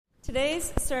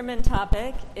Today's sermon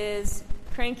topic is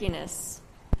crankiness.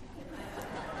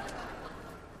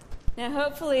 Now,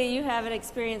 hopefully you haven't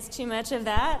experienced too much of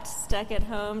that stuck at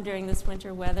home during this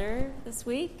winter weather this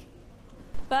week.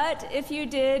 But if you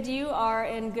did, you are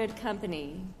in good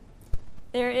company.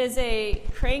 There is a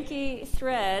cranky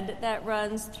thread that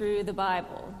runs through the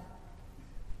Bible.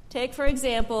 Take, for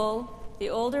example,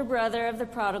 the older brother of the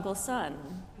prodigal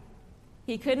son.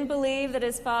 He couldn't believe that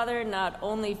his father not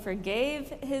only forgave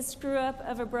his screw-up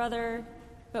of a brother,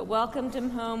 but welcomed him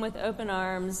home with open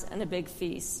arms and a big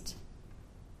feast.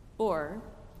 Or,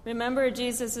 remember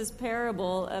Jesus'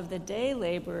 parable of the day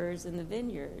laborers in the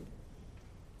vineyard.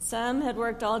 Some had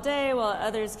worked all day while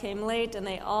others came late, and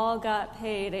they all got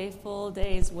paid a full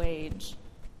day's wage.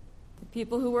 The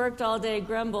people who worked all day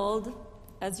grumbled,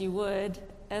 as you would,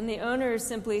 and the owner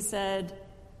simply said,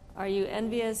 "Are you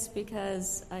envious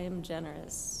because I am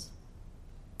generous?"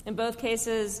 In both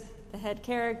cases, the head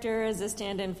character is a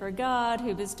stand-in for God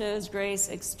who bestows grace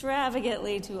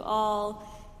extravagantly to all,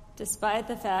 despite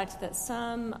the fact that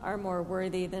some are more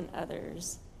worthy than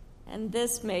others. And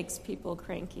this makes people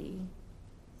cranky.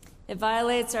 It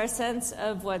violates our sense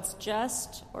of what's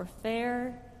just or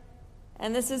fair.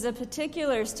 And this is a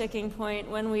particular sticking point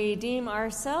when we deem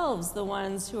ourselves the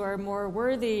ones who are more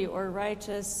worthy or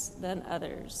righteous than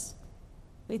others.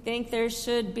 We think there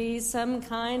should be some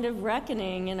kind of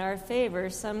reckoning in our favor,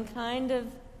 some kind of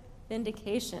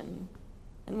vindication.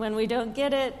 And when we don't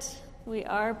get it, we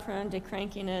are prone to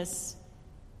crankiness,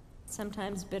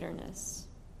 sometimes bitterness.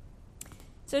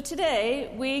 So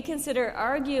today, we consider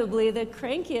arguably the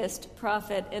crankiest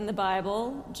prophet in the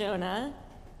Bible, Jonah,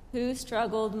 who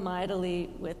struggled mightily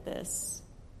with this.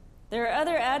 There are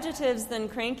other adjectives than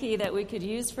cranky that we could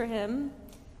use for him: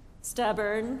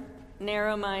 stubborn,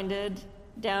 narrow-minded,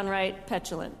 downright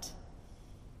petulant.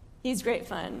 He's great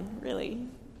fun, really.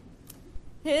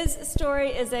 His story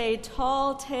is a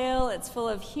tall tale. It's full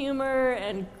of humor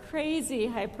and crazy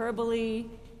hyperbole.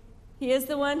 He is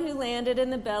the one who landed in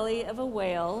the belly of a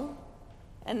whale,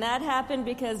 and that happened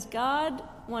because God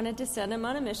wanted to send him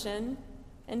on a mission,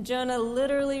 and Jonah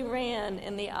literally ran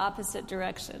in the opposite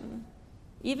direction,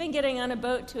 even getting on a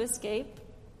boat to escape.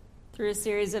 Through a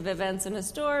series of events and a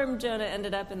storm, Jonah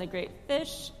ended up in the great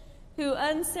fish, who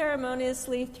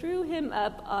unceremoniously threw him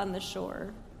up on the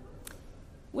shore,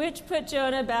 which put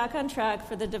Jonah back on track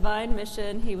for the divine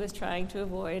mission he was trying to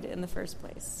avoid in the first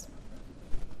place.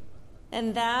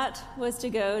 And that was to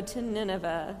go to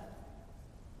Nineveh,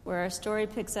 where our story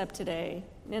picks up today.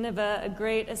 Nineveh, a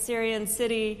great Assyrian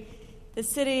city, the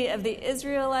city of the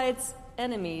Israelites'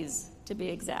 enemies, to be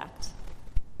exact.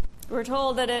 We're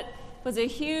told that it was a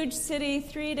huge city,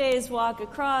 3 days' walk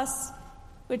across,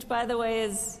 which, by the way,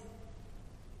 is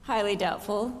highly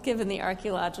doubtful, given the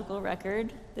archaeological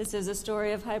record. This is a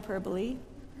story of hyperbole.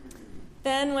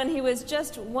 Then, when he was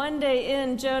just 1 day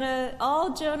in,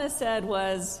 all Jonah said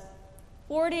was,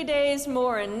 40 days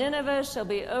more and Nineveh shall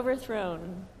be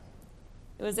overthrown.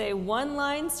 It was a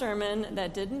one-line sermon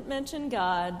that didn't mention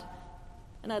God,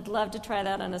 and I'd love to try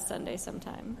that on a Sunday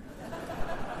sometime.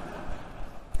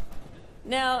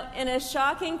 Now, in a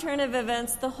shocking turn of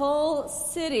events, the whole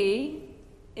city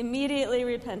immediately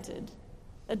repented,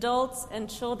 adults and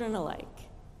children alike.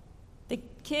 The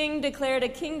king declared a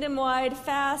kingdom-wide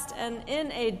fast, and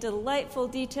in a delightful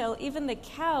detail, even the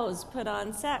cows put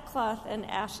on sackcloth and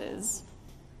ashes.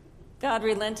 God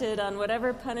relented on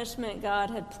whatever punishment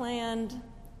God had planned,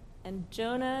 and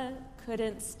Jonah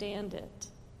couldn't stand it.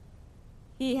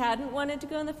 He hadn't wanted to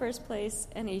go in the first place,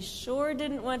 and he sure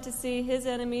didn't want to see his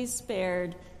enemies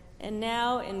spared, and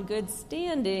now in good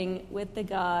standing with the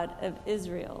God of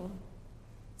Israel.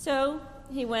 So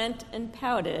he went and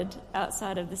pouted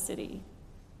outside of the city.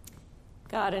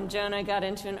 God and Jonah got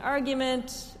into an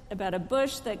argument about a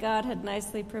bush that God had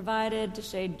nicely provided to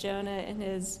shade Jonah in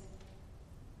his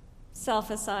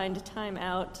self-assigned time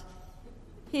out.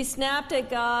 He snapped at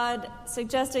God,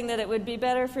 suggesting that it would be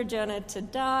better for Jonah to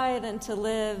die than to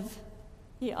live.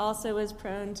 He also was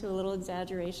prone to a little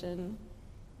exaggeration.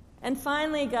 And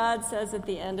finally, God says at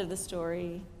the end of the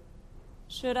story,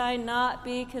 "Should I not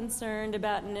be concerned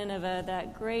about Nineveh,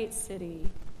 that great city,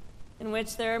 in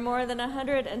which there are more than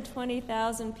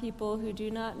 120,000 people who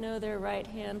do not know their right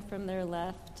hand from their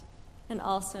left, and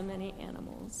also many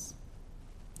animals?"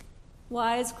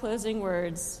 Wise closing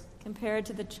words compared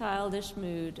to the childish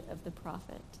mood of the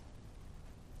prophet.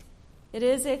 It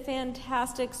is a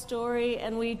fantastic story,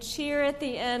 and we cheer at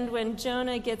the end when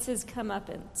Jonah gets his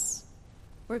comeuppance.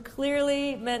 We're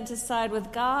clearly meant to side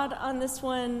with God on this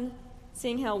one,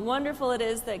 seeing how wonderful it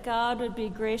is that God would be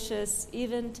gracious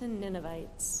even to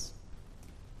Ninevites.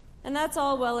 And that's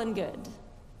all well and good.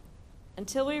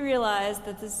 until we realize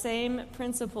that the same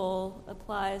principle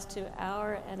applies to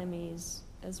our enemies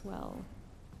as well.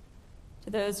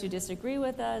 To those who disagree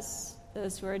with us,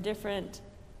 those who are different,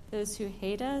 those who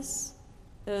hate us,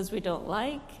 those we don't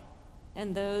like,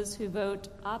 and those who vote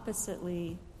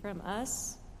oppositely from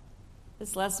us.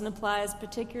 This lesson applies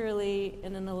particularly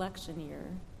in an election year.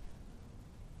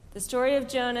 The story of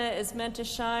Jonah is meant to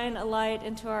shine a light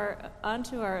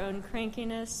onto our own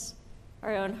crankiness,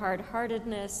 our own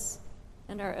hard-heartedness,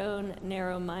 and our own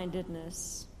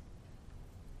narrow-mindedness.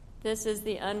 This is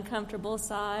the uncomfortable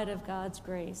side of God's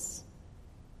grace.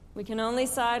 We can only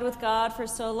side with God for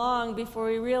so long before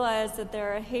we realize that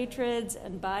there are hatreds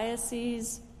and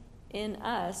biases in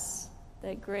us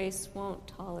that grace won't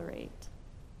tolerate.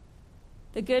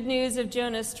 The good news of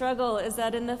Jonah's struggle is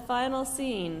that in the final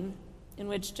scene, in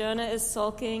which Jonah is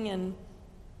sulking and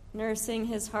nursing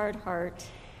his hard heart,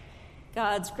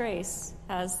 God's grace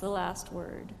has the last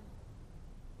word.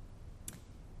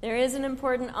 There is an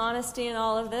important honesty in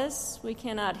all of this. We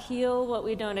cannot heal what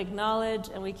we don't acknowledge,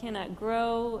 and we cannot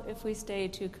grow if we stay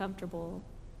too comfortable.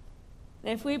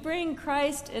 And if we bring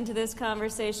Christ into this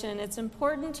conversation, it's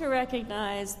important to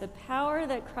recognize the power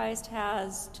that Christ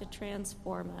has to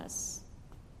transform us.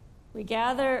 We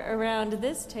gather around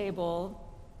this table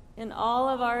in all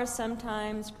of our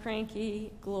sometimes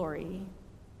cranky glory.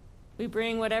 We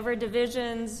bring whatever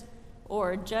divisions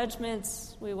or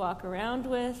judgments we walk around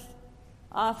with,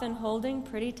 often holding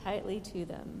pretty tightly to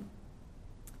them.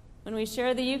 When we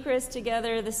share the Eucharist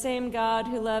together, the same God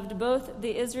who loved both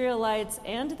the Israelites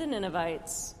and the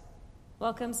Ninevites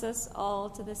welcomes us all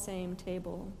to the same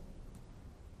table.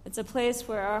 It's a place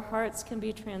where our hearts can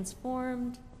be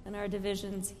transformed and our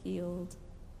divisions healed.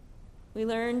 We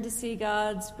learn to see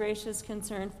God's gracious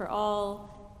concern for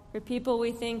all, for people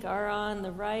we think are on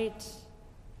the right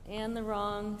and the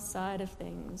wrong side of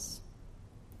things.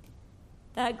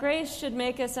 That grace should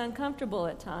make us uncomfortable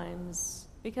at times,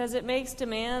 because it makes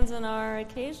demands on our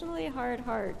occasionally hard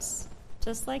hearts,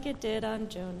 just like it did on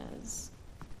Jonah's.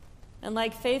 And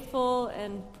like faithful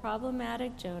and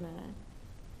problematic Jonah,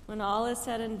 when all is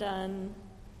said and done,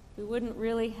 we wouldn't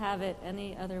really have it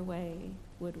any other way,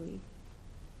 would we?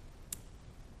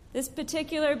 This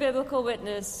particular biblical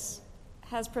witness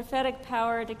has prophetic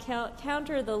power to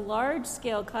counter the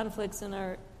large-scale conflicts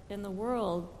in the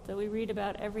world that we read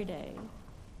about every day.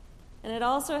 And it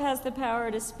also has the power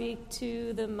to speak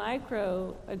to the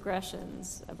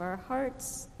microaggressions of our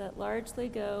hearts that largely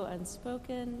go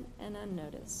unspoken and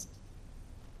unnoticed.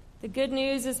 The good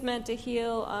news is meant to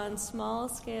heal on small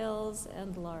scales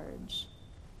and large,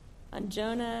 on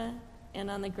Jonah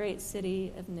and on the great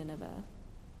city of Nineveh.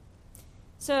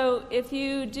 So if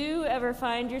you do ever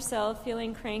find yourself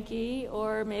feeling cranky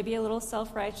or maybe a little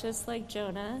self-righteous like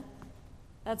Jonah,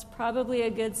 that's probably a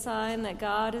good sign that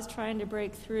God is trying to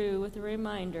break through with a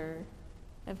reminder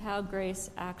of how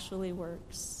grace actually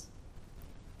works.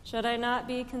 Should I not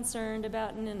be concerned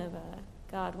about Nineveh?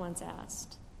 God once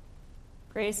asked.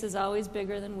 Grace is always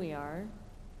bigger than we are,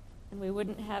 and we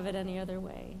wouldn't have it any other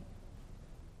way.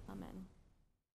 Amen.